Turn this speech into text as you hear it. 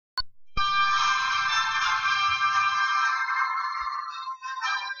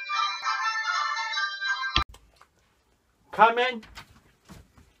Come in.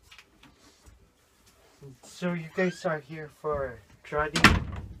 So you guys are here for karate?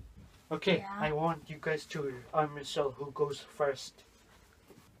 Okay, Yeah. I want you guys to arm wrestle who goes first.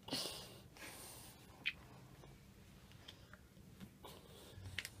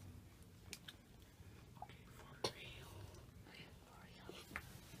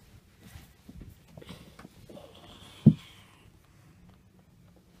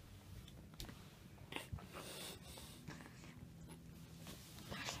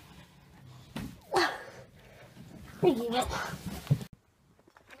 Mr.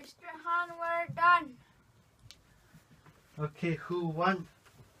 Han, we're done. Okay, who won?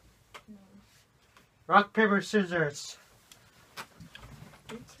 Rock, paper, scissors.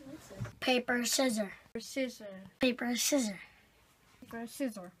 Paper, scissor. Scissor. Paper, scissor. Paper,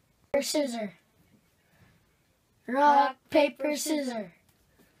 scissor. Paper, scissor. Rock, paper, scissor.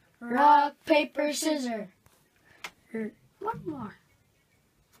 Rock, paper, scissor. One more.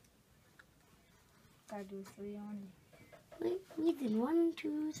 I do 3 only. We did 1,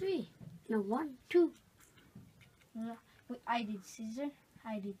 2, 3. No, 1, 2. No, I did scissor,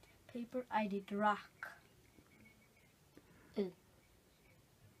 I did paper, I did rock. Okay,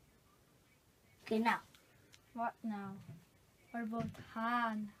 now. What now? What about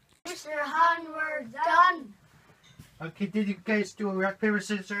Han? Mr. Han, we're done. Okay, did you guys do rock, paper,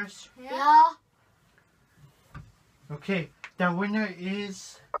 scissors? Yeah. Okay, the winner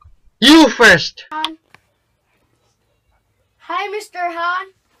is... You first! Han. Hi, Mr.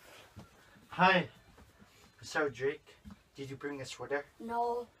 Han. Hi. So, Drake, did you bring a sweater?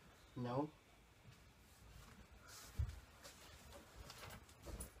 No. No?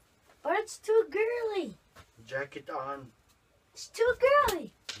 But it's too girly. Jacket on. It's too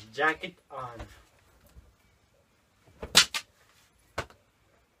girly. Jacket on.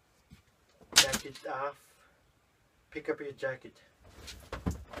 Jacket off. Pick up your jacket.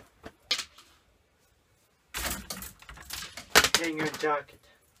 Hang your jacket.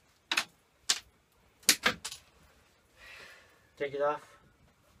 Take it off.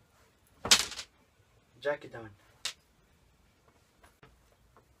 Jacket on.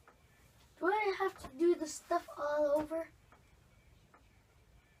 Do I have to do the stuff all over?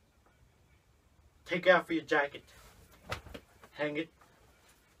 Take off your jacket. Hang it.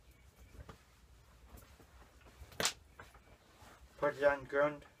 Put it on the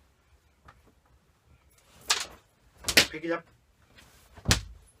ground. Pick it up.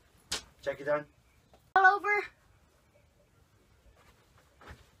 Jacket on. All over?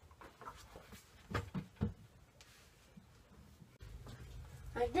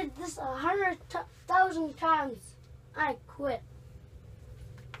 I did this 100,000 times. I quit.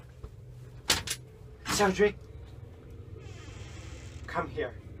 Cedric, come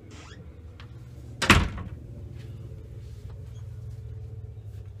here.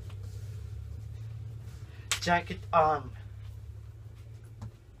 Jacket on.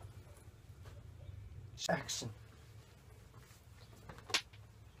 Action.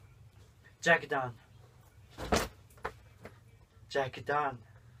 Jacket on. Jacket on.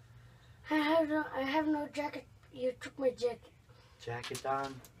 I have no jacket. You took my jacket. Jacket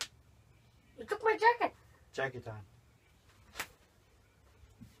on. You took my jacket. Jacket on.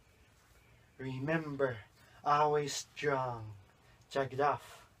 Remember, always strong. Jacket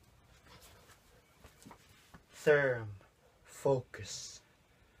off. Firm. Focus.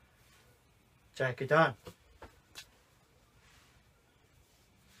 Jacket on.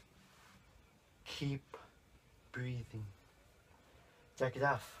 Keep breathing. Jacket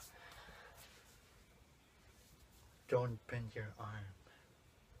off. Don't bend your arm.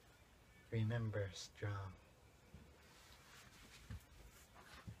 Remember, strong.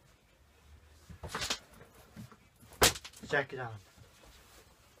 Jacket on.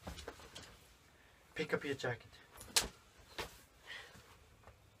 Pick up your jacket.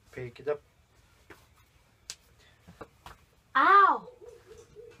 Pick it up. Ow!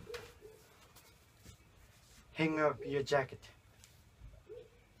 Hang up your jacket.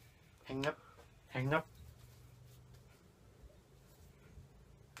 Hang up. Hang up.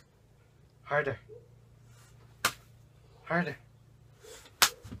 Harder. Harder.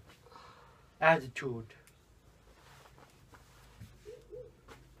 Attitude.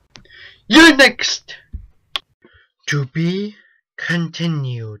 You're next. To be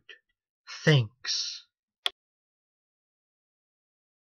continued. Thanks.